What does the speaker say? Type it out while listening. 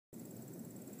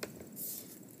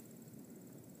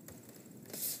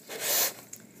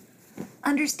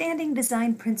Understanding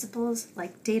design principles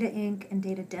like data ink and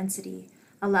data density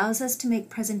allows us to make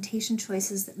presentation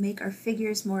choices that make our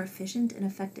figures more efficient and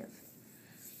effective.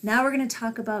 Now we're going to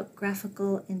talk about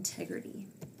graphical integrity.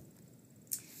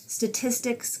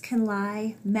 Statistics can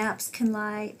lie, maps can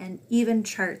lie, and even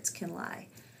charts can lie.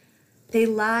 They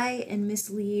lie and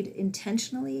mislead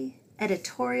intentionally,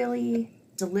 editorially,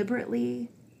 deliberately,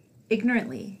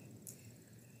 ignorantly.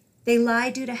 They lie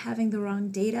due to having the wrong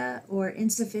data or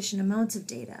insufficient amounts of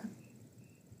data.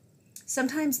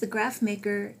 Sometimes the graph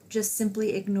maker just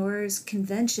simply ignores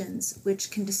conventions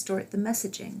which can distort the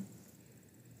messaging.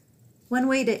 One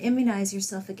way to immunize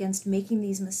yourself against making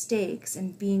these mistakes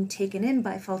and being taken in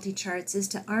by faulty charts is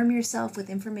to arm yourself with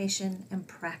information and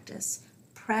practice.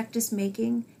 Practice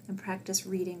making and practice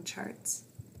reading charts.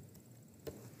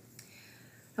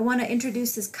 I want to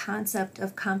introduce this concept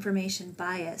of confirmation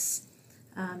bias.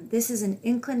 This is an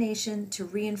inclination to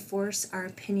reinforce our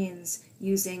opinions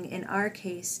using, in our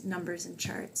case, numbers and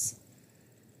charts.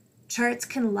 Charts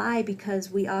can lie because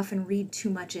we often read too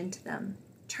much into them.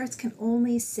 Charts can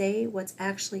only say what's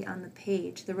actually on the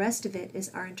page. The rest of it is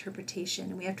our interpretation,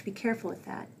 and we have to be careful with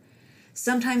that.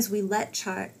 Sometimes we let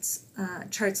charts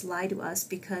lie to us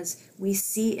because we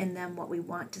see in them what we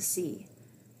want to see.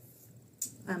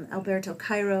 Alberto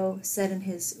Cairo said in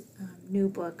his new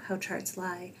book, How Charts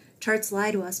Lie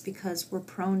to us because we're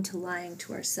prone to lying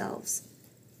to ourselves.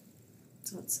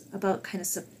 So it's about kind of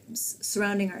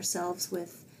surrounding ourselves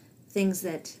with things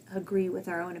that agree with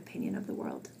our own opinion of the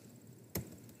world.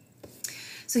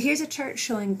 So here's a chart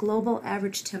showing global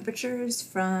average temperatures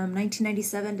from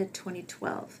 1997 to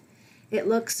 2012. It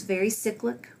looks very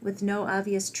cyclic with no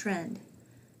obvious trend,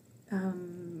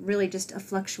 really just a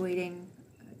fluctuating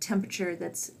temperature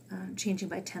that's changing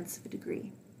by tenths of a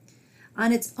degree.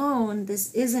 On its own,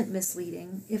 this isn't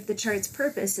misleading if the chart's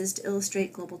purpose is to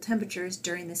illustrate global temperatures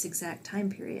during this exact time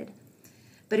period.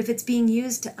 But if it's being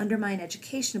used to undermine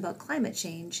education about climate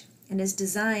change and is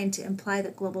designed to imply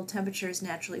that global temperatures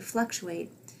naturally fluctuate,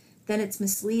 then it's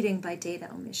misleading by data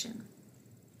omission.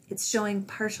 It's showing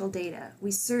partial data.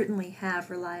 We certainly have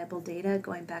reliable data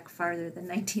going back farther than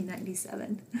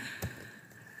 1997.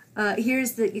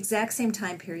 Here's the exact same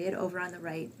time period over on the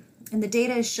right, and the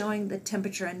data is showing the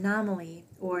temperature anomaly,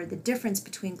 or the difference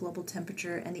between global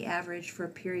temperature and the average for a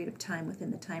period of time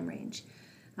within the time range.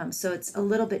 So it's a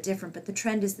little bit different, but the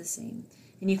trend is the same.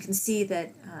 And you can see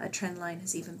that a trend line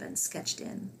has even been sketched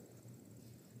in.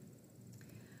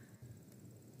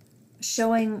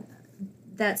 Showing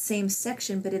that same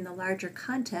section, but in the larger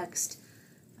context,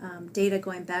 data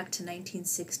going back to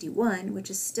 1961, which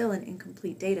is still an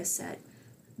incomplete data set,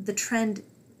 the trend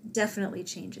definitely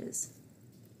changes.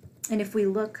 And if we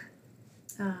look,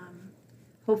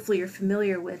 hopefully you're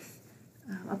familiar with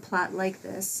a plot like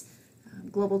this,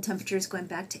 global temperatures going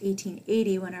back to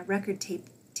 1880 when our record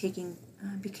taking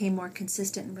became more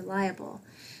consistent and reliable.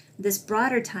 This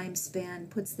broader time span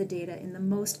puts the data in the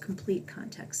most complete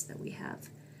context that we have.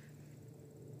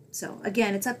 So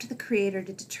again, it's up to the creator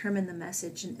to determine the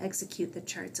message and execute the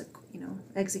charts,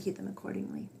 execute them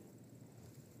accordingly.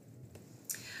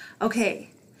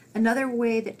 Okay, another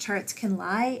way that charts can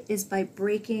lie is by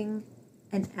breaking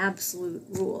an absolute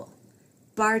rule.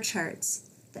 Bar charts,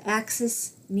 the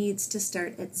axis needs to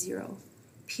start at 0,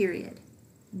 period.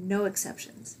 No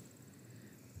exceptions.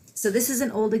 So this is an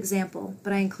old example,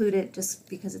 but I include it just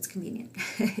because it's convenient.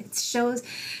 It shows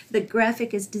the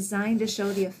graphic is designed to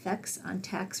show the effects on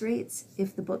tax rates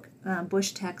if the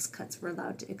Bush tax cuts were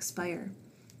allowed to expire.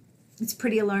 It's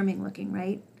pretty alarming looking,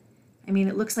 right? I mean,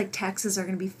 it looks like taxes are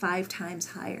going to be 5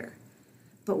 times higher.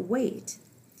 But wait,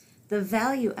 the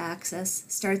value axis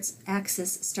starts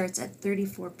at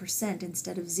 34%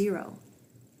 instead of 0.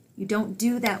 You don't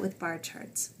do that with bar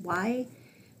charts. Why?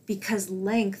 Because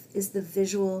length is the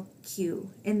visual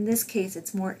cue. In this case,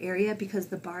 it's more area because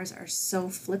the bars are so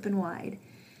flippin' wide.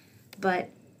 But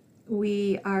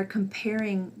we are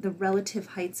comparing the relative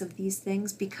heights of these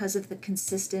things because of the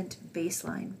consistent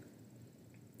baseline.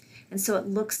 And so it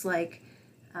looks like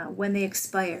when they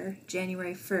expire,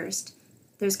 January 1st,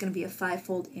 there's going to be a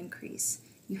 5-fold increase.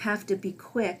 You have to be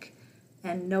quick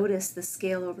and notice the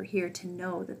scale over here to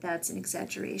know that that's an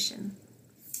exaggeration.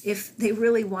 If they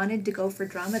really wanted to go for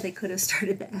drama, they could have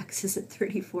started the axis at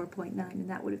 34.9, and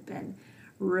that would have been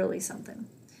really something.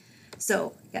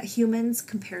 So yeah, humans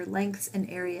compare lengths and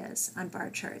areas on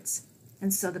bar charts.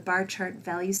 And so the bar chart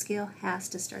value scale has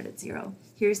to start at 0.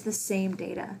 Here's the same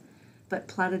data, but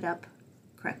plotted up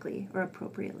correctly or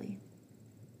appropriately.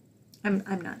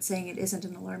 I'm not saying it isn't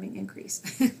an alarming increase,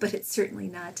 but it's certainly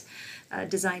not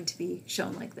designed to be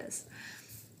shown like this.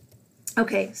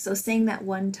 Okay, so saying that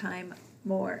one time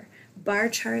more. Bar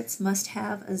charts must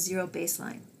have a 0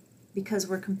 baseline because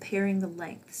we're comparing the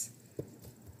lengths.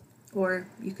 Or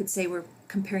you could say we're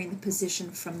comparing the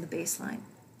position from the baseline.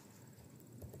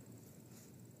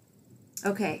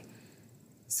 Okay,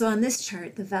 so on this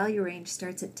chart, the value range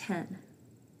starts at 10.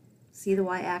 See the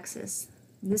y-axis?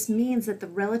 This means that the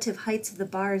relative heights of the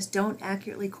bars don't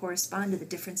accurately correspond to the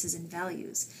differences in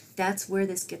values. That's where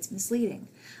this gets misleading.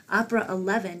 Opera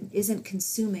 11 isn't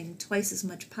consuming twice as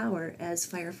much power as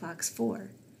Firefox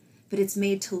 4, but it's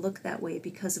made to look that way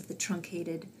because of the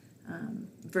truncated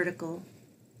vertical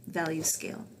value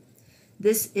scale.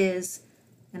 This is,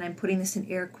 and I'm putting this in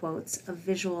air quotes, a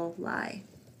visual lie.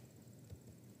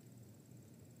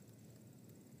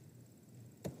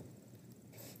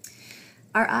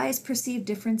 Our eyes perceive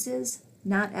differences,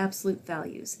 not absolute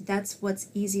values. That's what's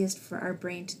easiest for our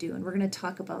brain to do, and we're going to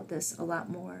talk about this a lot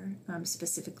more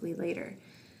specifically later.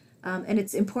 And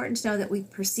it's important to know that we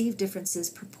perceive differences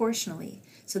proportionally.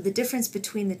 So the difference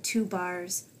between the two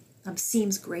bars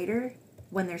seems greater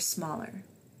when they're smaller.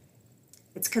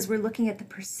 It's because we're looking at the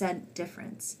percent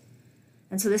difference.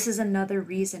 And so this is another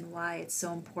reason why it's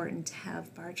so important to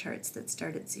have bar charts that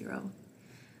start at 0.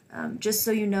 Just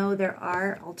so you know, there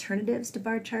are alternatives to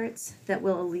bar charts that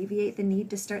will alleviate the need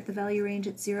to start the value range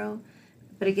at 0.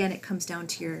 But again, it comes down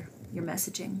to your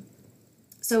messaging.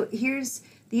 So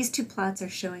these two plots are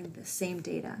showing the same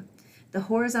data. The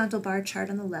horizontal bar chart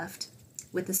on the left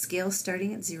with the scale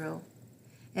starting at 0.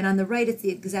 And on the right, it's the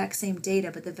exact same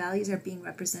data, but the values are being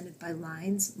represented by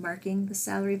lines marking the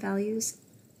salary values.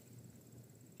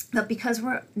 But because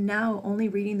we're now only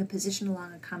reading the position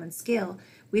along a common scale,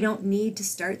 we don't need to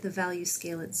start the value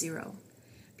scale at 0.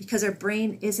 Because our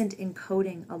brain isn't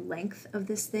encoding a length of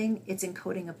this thing, it's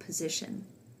encoding a position.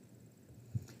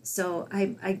 So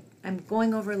I'm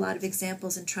going over a lot of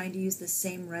examples and trying to use the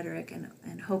same rhetoric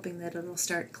and hoping that it'll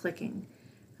start clicking.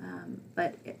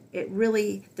 But it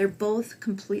really, they're both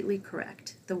completely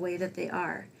correct the way that they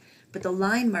are. But the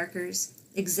line markers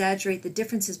exaggerate the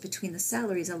differences between the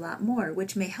salaries a lot more,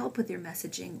 which may help with your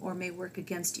messaging or may work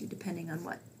against you depending on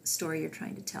what story you're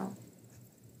trying to tell.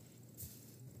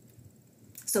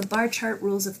 So bar chart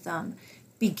rules of thumb.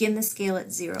 Begin the scale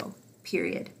at 0,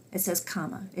 period. It says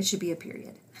comma. It should be a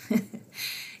period.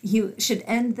 You should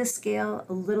end the scale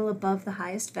a little above the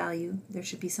highest value. There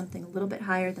should be something a little bit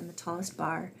higher than the tallest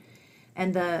bar.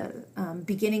 And the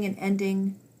beginning and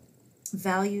ending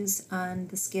values on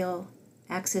the scale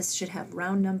axis should have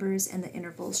round numbers, and the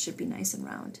intervals should be nice and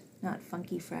round, not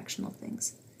funky fractional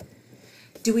things.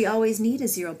 Do we always need a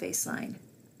 0 baseline?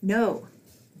 No.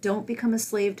 Don't become a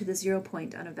slave to the 0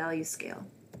 point on a value scale.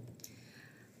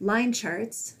 Line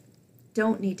charts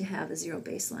don't need to have a 0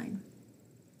 baseline.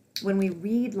 When we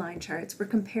read line charts, we're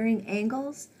comparing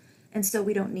angles, and so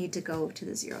we don't need to go to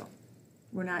the 0.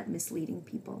 We're not misleading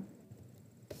people.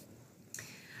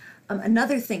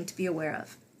 Another thing to be aware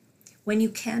of. When you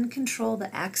can control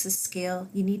the axis scale,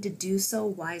 you need to do so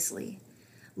wisely.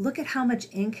 Look at how much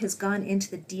ink has gone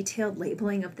into the detailed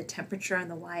labeling of the temperature on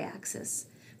the y-axis,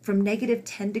 from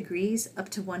 -10 degrees up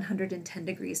to 110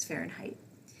 degrees Fahrenheit.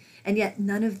 And yet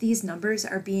none of these numbers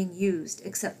are being used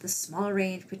except the small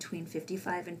range between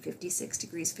 55 and 56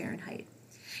 degrees Fahrenheit.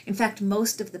 In fact,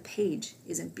 most of the page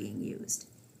isn't being used.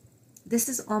 This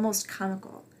is almost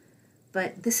comical,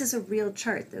 but this is a real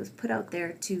chart that was put out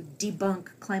there to debunk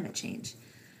climate change.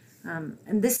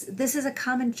 And this is a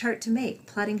common chart to make,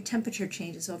 plotting temperature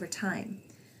changes over time.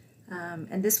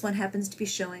 And this one happens to be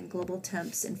showing global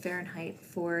temps in Fahrenheit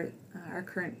for our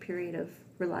current period of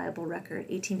reliable record,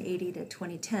 1880 to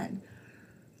 2010,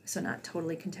 so not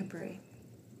totally contemporary.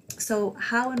 So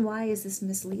how and why is this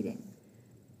misleading?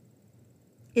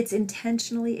 It's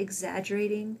intentionally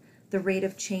exaggerating the rate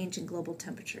of change in global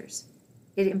temperatures.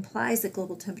 It implies that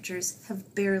global temperatures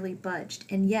have barely budged,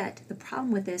 and yet the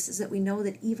problem with this is that we know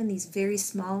that even these very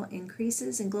small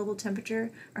increases in global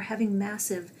temperature are having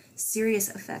massive, serious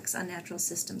effects on natural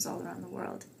systems all around the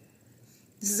world.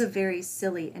 This is a very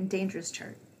silly and dangerous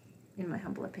chart, in my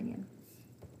humble opinion.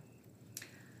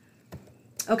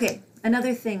 Okay,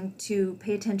 another thing to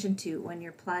pay attention to when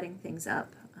you're plotting things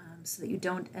up so that you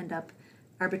don't end up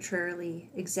arbitrarily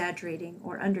exaggerating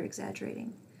or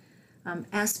under-exaggerating.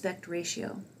 Aspect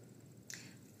ratio.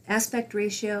 Aspect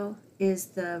ratio is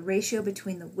the ratio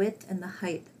between the width and the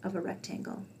height of a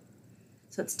rectangle.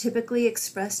 So it's typically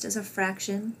expressed as a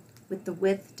fraction with the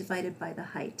width divided by the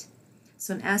height.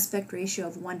 So an aspect ratio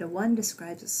of 1:1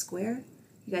 describes a square.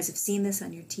 You guys have seen this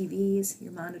on your TVs,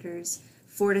 your monitors.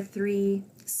 4:3,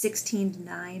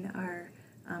 16:9 are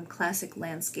classic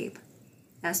landscape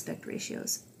aspect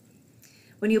ratios.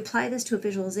 When you apply this to a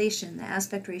visualization, the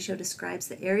aspect ratio describes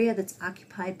the area that's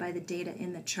occupied by the data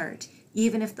in the chart,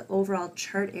 even if the overall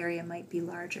chart area might be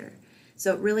larger.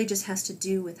 So it really just has to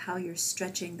do with how you're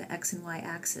stretching the X and Y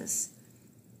axis.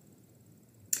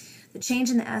 The change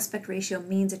in the aspect ratio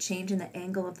means a change in the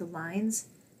angle of the lines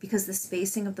because the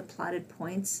spacing of the plotted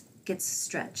points gets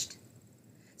stretched.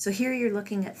 So here you're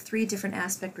looking at 3 different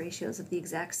aspect ratios of the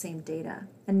exact same data,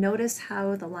 and notice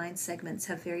how the line segments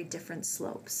have very different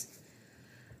slopes.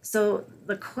 So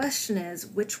the question is,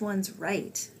 which one's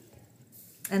right?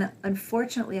 And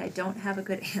unfortunately, I don't have a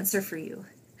good answer for you.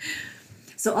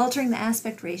 So altering the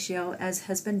aspect ratio, as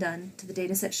has been done to the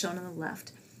data set shown on the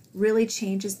left, really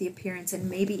changes the appearance and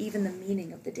maybe even the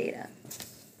meaning of the data.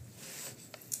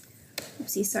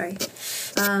 Oopsie, sorry.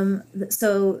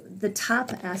 So the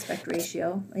top aspect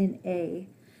ratio in A,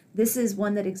 this is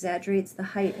one that exaggerates the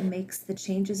height and makes the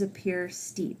changes appear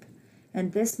steep.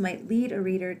 And this might lead a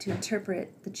reader to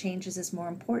interpret the changes as more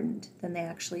important than they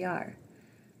actually are.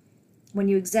 When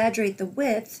you exaggerate the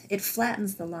width, it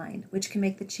flattens the line, which can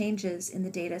make the changes in the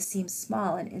data seem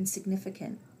small and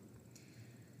insignificant.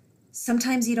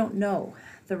 Sometimes you don't know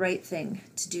the right thing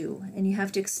to do, and you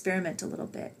have to experiment a little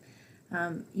bit.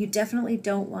 You definitely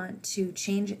don't want to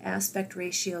change aspect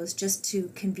ratios just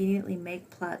to conveniently make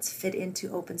plots fit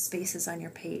into open spaces on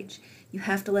your page. You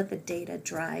have to let the data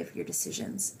drive your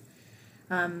decisions.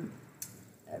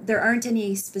 There aren't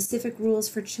any specific rules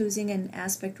for choosing an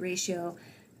aspect ratio,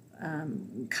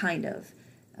 kind of.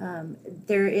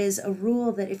 There is a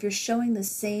rule that if you're showing the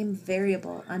same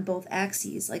variable on both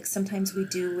axes, like sometimes we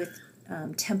do with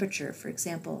temperature, for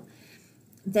example,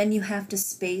 then you have to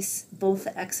space both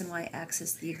the X and Y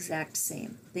axis the exact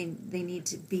same. They need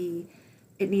to be,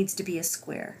 it needs to be a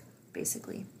square,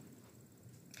 basically.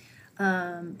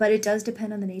 But it does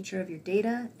depend on the nature of your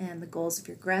data and the goals of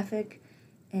your graphic,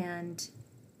 and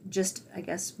just, I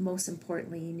guess, most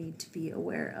importantly, you need to be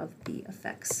aware of the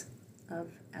effects of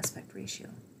aspect ratio.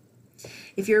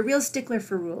 If you're a real stickler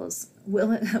for rules,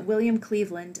 William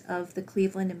Cleveland of the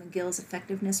Cleveland and McGill's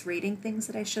effectiveness rating things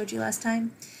that I showed you last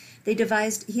time, he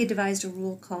had devised a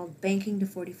rule called banking to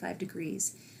 45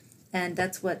 degrees, and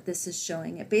that's what this is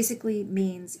showing. It basically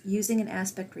means using an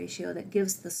aspect ratio that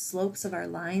gives the slopes of our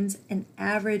lines an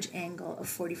average angle of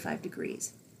 45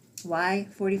 degrees. Why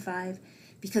 45?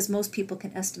 Because most people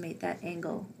can estimate that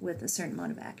angle with a certain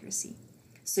amount of accuracy.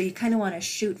 So you kind of want to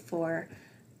shoot for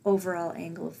overall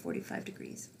angle of 45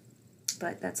 degrees,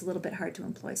 but that's a little bit hard to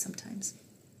employ sometimes.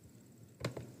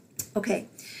 Okay.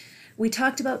 We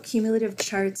talked about cumulative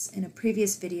charts in a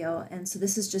previous video, and so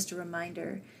this is just a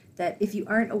reminder that if you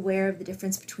aren't aware of the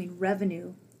difference between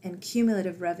revenue and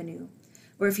cumulative revenue,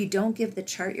 or if you don't give the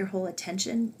chart your whole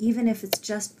attention, even if it's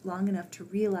just long enough to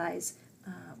realize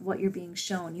what you're being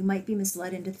shown, you might be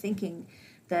misled into thinking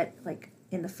that, like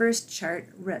in the first chart,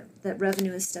 that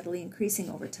revenue is steadily increasing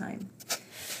over time.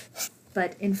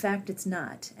 But in fact, it's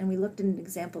not, and we looked at an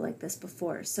example like this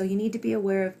before. So you need to be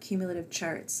aware of cumulative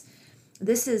charts.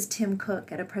 This is Tim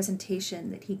Cook at a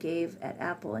presentation that he gave at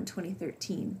Apple in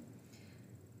 2013.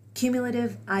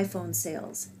 Cumulative iPhone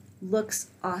sales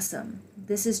looks awesome.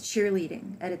 This is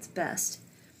cheerleading at its best.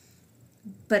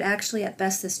 But actually, at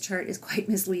best, this chart is quite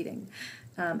misleading.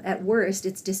 At worst,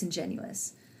 it's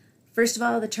disingenuous. First of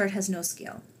all, the chart has no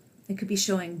scale. It could be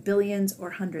showing billions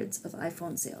or hundreds of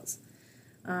iPhone sales.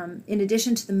 In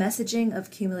addition to the messaging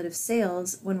of cumulative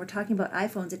sales, when we're talking about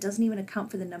iPhones, it doesn't even account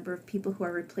for the number of people who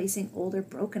are replacing older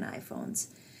broken iPhones.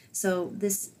 So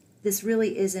this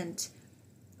really isn't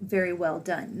very well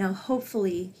done. Now,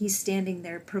 hopefully, he's standing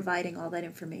there providing all that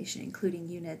information, including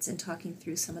units, and talking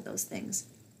through some of those things.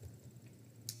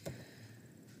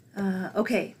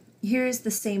 Okay, here's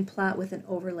the same plot with an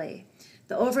overlay.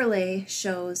 The overlay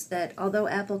shows that although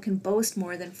Apple can boast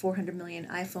more than 400 million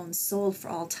iPhones sold for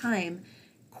all time,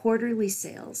 quarterly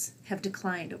sales have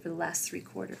declined over the last 3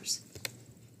 quarters.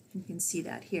 You can see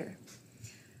that here.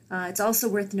 It's also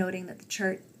worth noting that the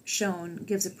chart shown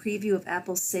gives a preview of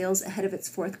Apple's sales ahead of its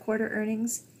 4th quarter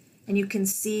earnings, and you can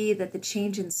see that the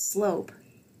change in slope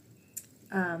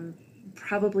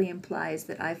probably implies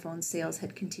that iPhone sales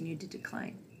had continued to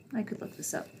decline. I could look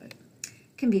this up, but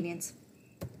convenience.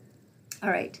 All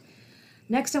right,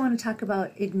 next I want to talk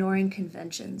about ignoring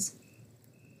conventions.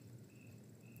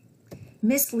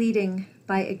 Misleading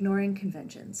by ignoring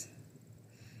conventions.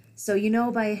 So you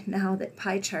know by now that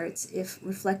pie charts, if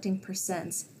reflecting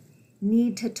percents,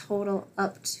 need to total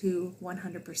up to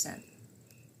 100%.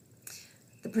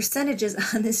 The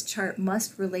percentages on this chart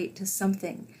must relate to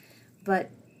something, but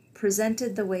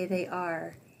presented the way they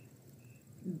are,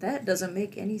 that doesn't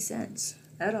make any sense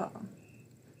at all.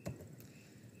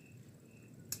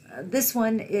 This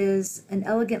one is an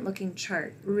elegant looking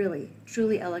chart, really,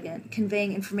 truly elegant,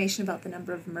 conveying information about the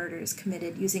number of murders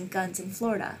committed using guns in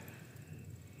Florida.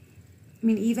 I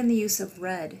mean, even the use of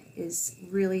red is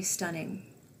really stunning.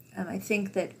 I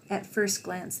think that at first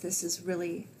glance this is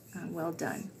really well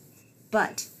done.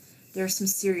 But there are some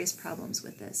serious problems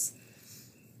with this.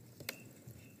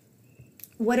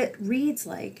 What it reads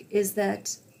like is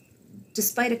that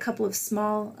despite a couple of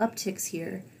small upticks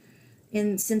here,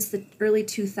 since the early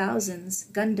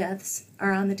 2000s, gun deaths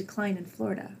are on the decline in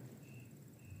Florida.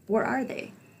 Or are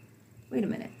they? Wait a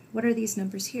minute, what are these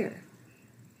numbers here?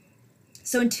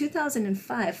 So in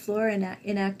 2005, Florida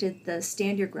enacted the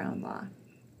Stand Your Ground law,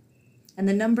 and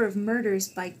the number of murders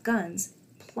by guns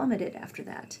plummeted after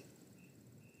that.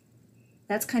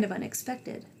 That's kind of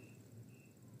unexpected.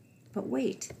 But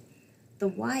wait, the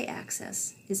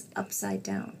y-axis is upside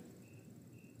down.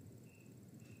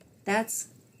 That's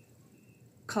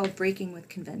called breaking with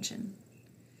convention.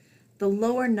 The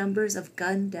lower numbers of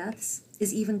gun deaths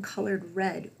is even colored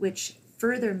red, which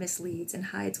further misleads and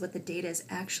hides what the data is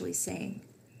actually saying.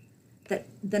 That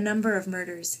the number of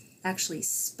murders actually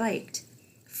spiked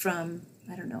from,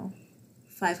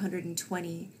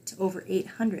 520 to over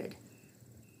 800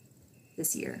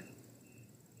 this year.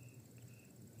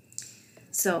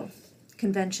 So,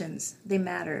 conventions, they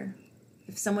matter.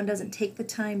 If someone doesn't take the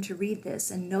time to read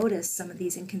this and notice some of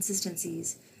these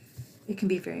inconsistencies, it can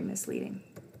be very misleading.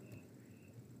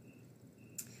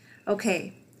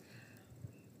 Okay.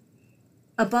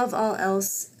 Above all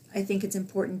else, I think it's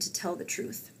important to tell the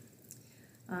truth.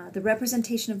 The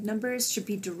representation of numbers should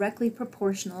be directly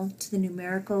proportional to the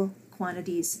numerical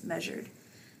quantities measured.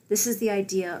 This is the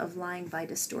idea of lying by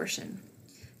distortion.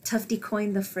 Tufte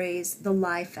coined the phrase the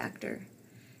lie factor.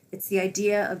 It's the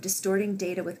idea of distorting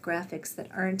data with graphics that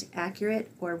aren't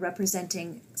accurate or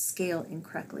representing scale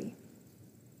incorrectly.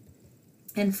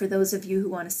 And for those of you who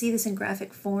want to see this in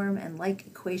graphic form and like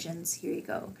equations, here you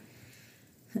go.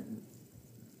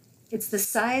 It's the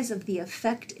size of the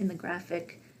effect in the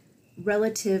graphic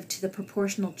relative to the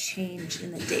proportional change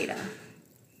in the data.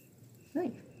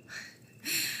 Right.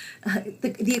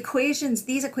 These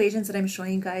equations that I'm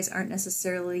showing you guys aren't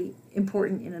necessarily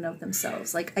important in and of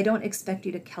themselves. Like, I don't expect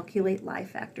you to calculate lie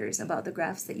factors about the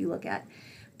graphs that you look at,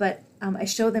 but I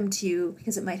show them to you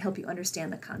because it might help you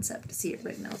understand the concept to see it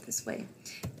written out this way.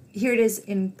 Here it is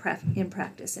in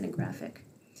practice in a graphic.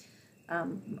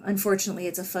 Unfortunately,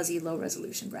 it's a fuzzy,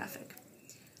 low-resolution graphic.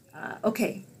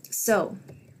 Okay, so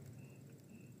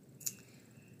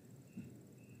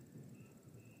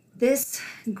this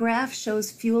graph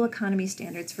shows fuel economy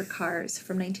standards for cars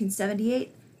from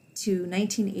 1978 to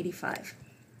 1985.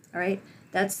 All right,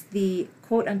 that's the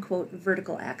quote-unquote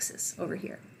vertical axis over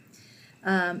here.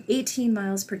 18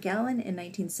 miles per gallon in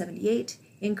 1978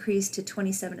 increased to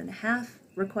 27.5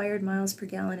 required miles per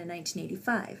gallon in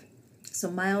 1985.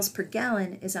 So miles per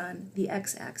gallon is on the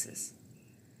x-axis.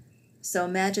 So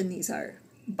imagine these are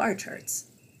bar charts.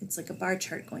 It's like a bar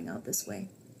chart going out this way.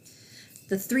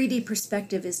 The 3D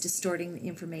perspective is distorting the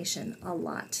information a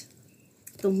lot.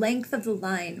 The length of the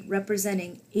line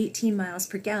representing 18 miles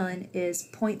per gallon is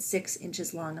 0.6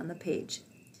 inches long on the page.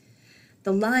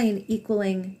 The line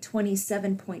equaling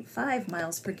 27.5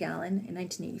 miles per gallon in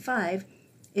 1985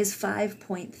 is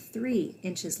 5.3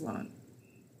 inches long.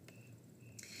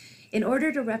 In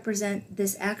order to represent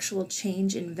this actual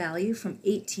change in value from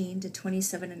 18 to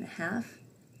 27.5,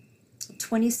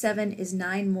 27 is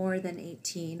 9 more than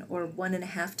 18, or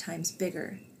 1.5 times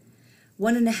bigger.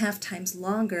 1.5 times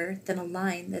longer than a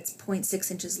line that's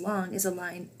 0.6 inches long is a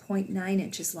line 0.9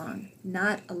 inches long,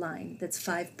 not a line that's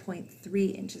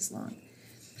 5.3 inches long.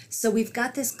 So we've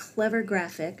got this clever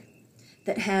graphic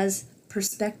that has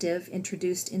perspective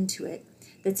introduced into it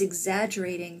that's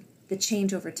exaggerating the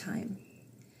change over time.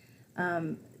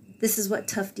 This is what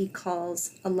Tufte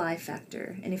calls a lie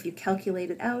factor, and if you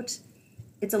calculate it out,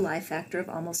 it's a lie factor of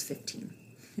almost 15,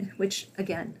 which,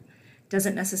 again,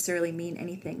 doesn't necessarily mean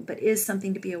anything, but is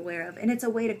something to be aware of, and it's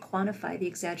a way to quantify the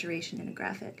exaggeration in a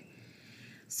graphic.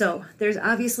 So there's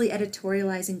obviously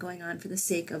editorializing going on for the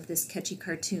sake of this catchy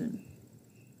cartoon.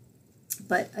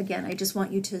 But again, I just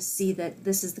want you to see that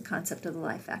this is the concept of the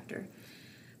lie factor.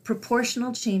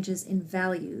 Proportional changes in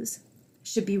values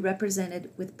should be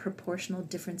represented with proportional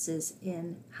differences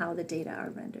in how the data are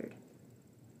rendered.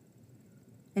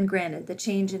 And granted, the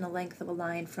change in the length of a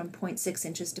line from 0.6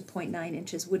 inches to 0.9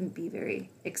 inches wouldn't be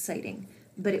very exciting,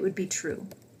 but it would be true.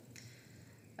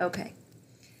 Okay,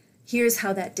 here's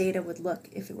how that data would look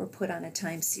if it were put on a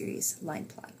time series line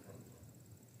plot.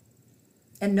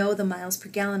 And no, the miles per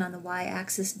gallon on the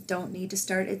y-axis don't need to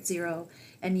start at 0,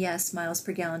 and yes, miles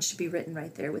per gallon should be written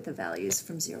right there with the values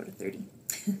from 0 to 30.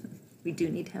 We do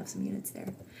need to have some units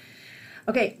there.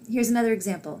 Okay, here's another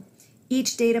example.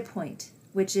 Each data point,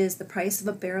 which is the price of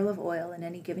a barrel of oil in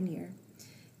any given year,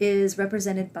 is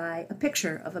represented by a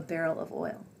picture of a barrel of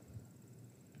oil.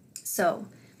 So,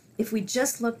 if we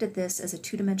just looked at this as a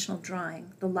two-dimensional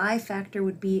drawing, the lie factor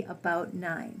would be about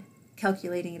 9,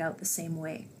 calculating it out the same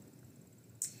way.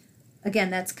 Again,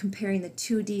 that's comparing the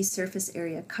 2D surface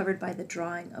area covered by the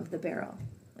drawing of the barrel,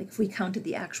 like if we counted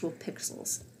the actual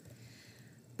pixels.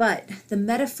 But the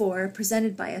metaphor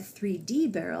presented by a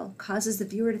 3D barrel causes the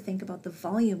viewer to think about the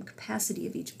volume capacity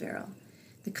of each barrel.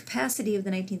 The capacity of the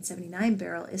 1979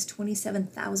 barrel is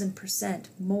 27,000%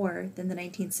 more than the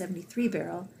 1973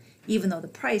 barrel, even though the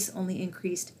price only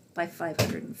increased by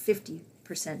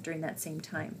 550% during that same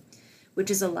time,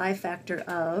 which is a lie factor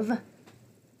of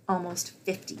almost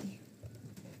 50.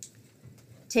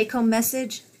 Take-home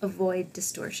message, avoid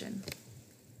distortion.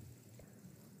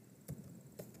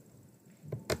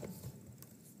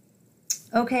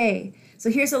 Okay, so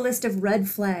here's a list of red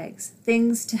flags,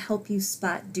 things to help you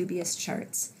spot dubious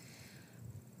charts.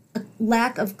 A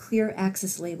lack of clear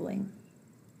axis labeling.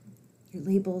 Your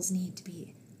labels need to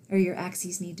be, or your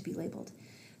axes need to be labeled.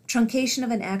 Truncation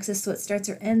of an axis so it starts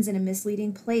or ends in a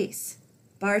misleading place.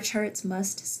 Bar charts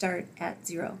must start at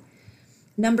 0.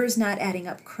 Numbers not adding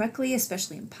up correctly,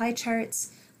 especially in pie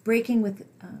charts. Breaking with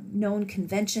known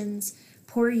conventions.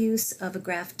 Poor use of a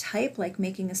graph type, like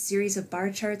making a series of bar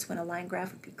charts when a line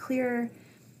graph would be clearer.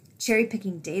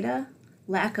 Cherry-picking data.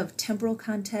 Lack of temporal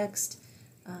context.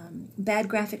 Bad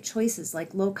graphic choices,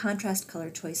 like low contrast color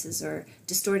choices or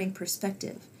distorting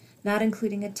perspective. Not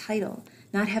including a title.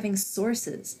 Not having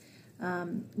sources.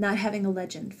 Not having a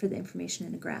legend for the information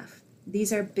in a graph.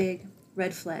 These are big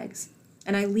red flags.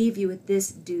 And I leave you with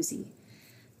this doozy.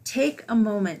 Take a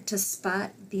moment to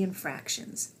spot the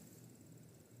infractions.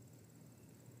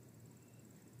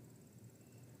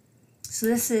 So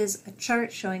this is a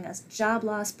chart showing us job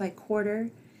loss by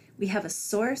quarter. We have a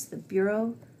source, the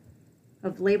Bureau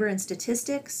of Labor and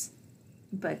Statistics,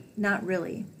 but not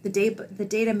really. The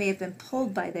data may have been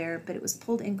pulled by there, but it was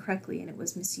pulled incorrectly and it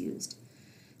was misused.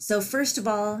 So first of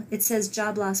all, it says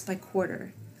job loss by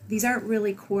quarter. These aren't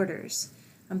really quarters.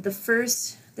 The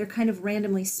first, they're kind of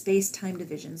randomly spaced time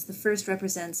divisions. The first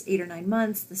represents 8 or 9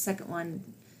 months. The second one,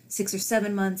 6 or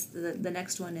 7 months. The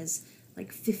next one is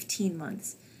like 15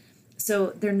 months.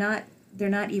 So they're not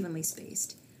evenly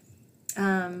spaced.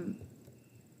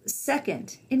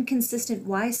 Second, inconsistent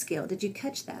Y-scale. Did you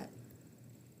catch that?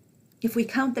 If we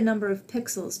count the number of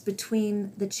pixels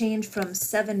between the change from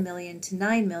 7 million to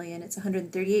 9 million, it's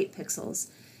 138 pixels.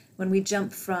 When we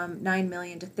jump from 9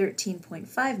 million to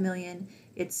 13.5 million,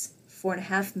 it's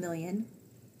 4.5 million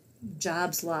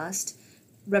jobs lost,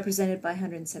 represented by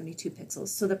 172 pixels.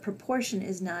 So the proportion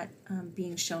is not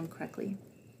being shown correctly.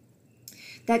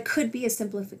 That could be a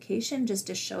simplification just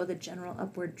to show the general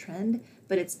upward trend,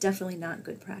 but it's definitely not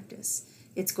good practice.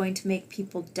 It's going to make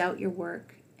people doubt your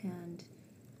work and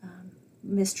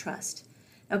mistrust.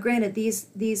 Now, granted,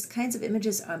 these kinds of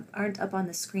images aren't up on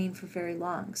the screen for very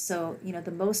long, so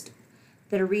the most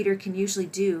that a reader can usually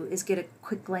do is get a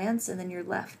quick glance, and then you're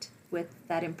left with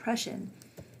that impression,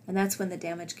 and that's when the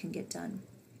damage can get done.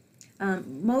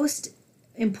 Most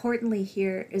importantly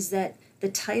here is that the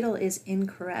title is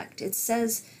incorrect. It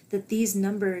says that these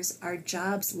numbers are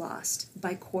jobs lost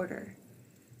by quarter.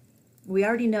 We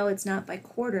already know it's not by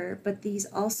quarter, but these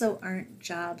also aren't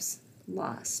jobs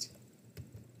lost.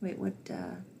 Wait, what?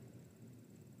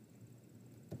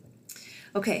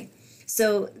 Okay,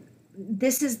 so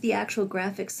this is the actual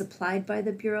graphic supplied by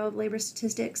the Bureau of Labor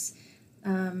Statistics.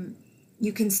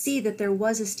 You can see that there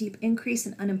was a steep increase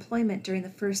in unemployment during the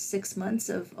first 6 months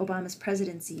of Obama's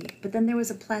presidency, but then there was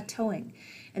a plateauing,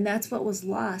 and that's what was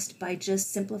lost by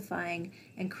just simplifying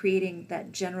and creating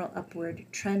that general upward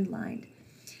trend line.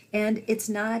 And it's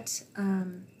not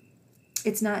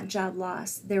job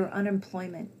loss. There were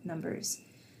unemployment numbers.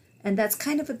 And that's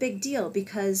kind of a big deal,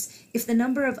 because if the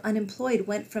number of unemployed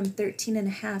went from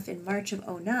 13.5 in March of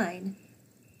 2009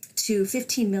 to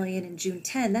 15 million in June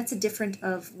 10, that's a difference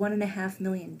of 1.5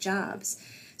 million jobs.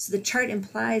 So the chart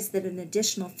implies that an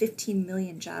additional 15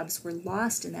 million jobs were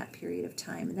lost in that period of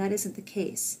time, and that isn't the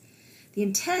case. The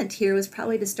intent here was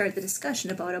probably to start the discussion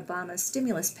about Obama's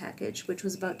stimulus package, which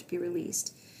was about to be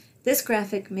released. This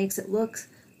graphic makes it look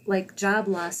like job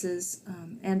losses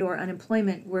and or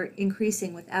unemployment were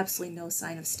increasing with absolutely no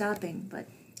sign of stopping, but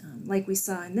like we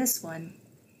saw in this one,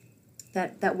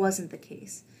 that wasn't the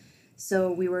case.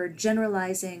 So we were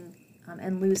generalizing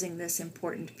and losing this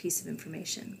important piece of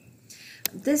information.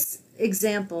 This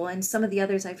example and some of the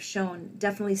others I've shown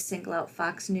definitely single out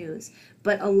Fox News,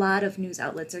 but a lot of news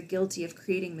outlets are guilty of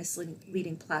creating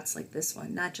misleading plots like this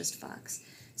one, not just Fox.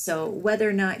 So whether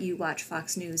or not you watch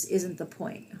Fox News isn't the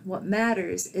point. What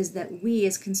matters is that we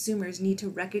as consumers need to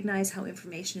recognize how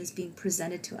information is being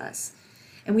presented to us.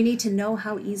 And we need to know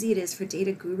how easy it is for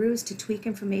data gurus to tweak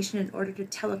information in order to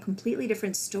tell a completely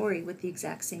different story with the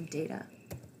exact same data.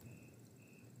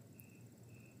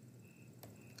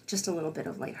 Just a little bit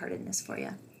of lightheartedness for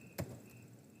you.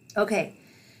 Okay,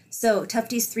 so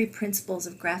Tufte's 3 principles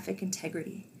of graphic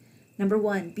integrity. Number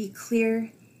 1, be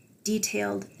clear,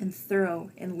 detailed, and thorough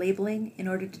in labeling in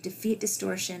order to defeat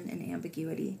distortion and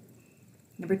ambiguity.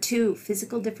 Number 2,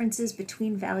 physical differences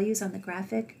between values on the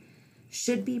graphic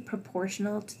should be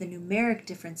proportional to the numeric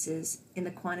differences in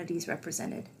the quantities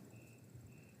represented.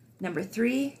 Number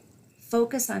 3,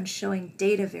 focus on showing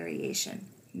data variation,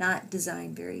 not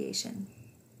design variation.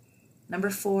 Number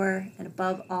 4, and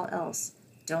above all else,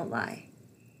 don't lie.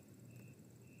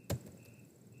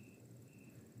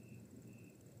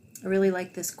 I really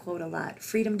like this quote a lot.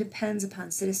 Freedom depends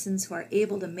upon citizens who are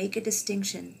able to make a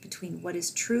distinction between what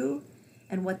is true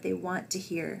and what they want to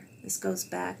hear. This goes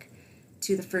back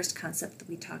to the first concept that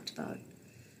we talked about.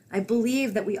 I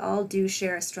believe that we all do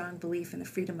share a strong belief in the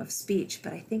freedom of speech,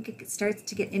 but I think it starts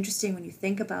to get interesting when you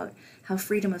think about how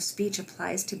freedom of speech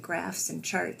applies to graphs and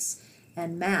charts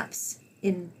and maps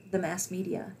in the mass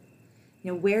media.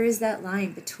 You know, where is that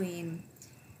line between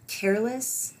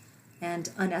careless and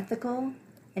unethical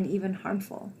and even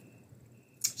harmful?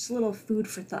 Just a little food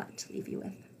for thought to leave you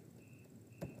with.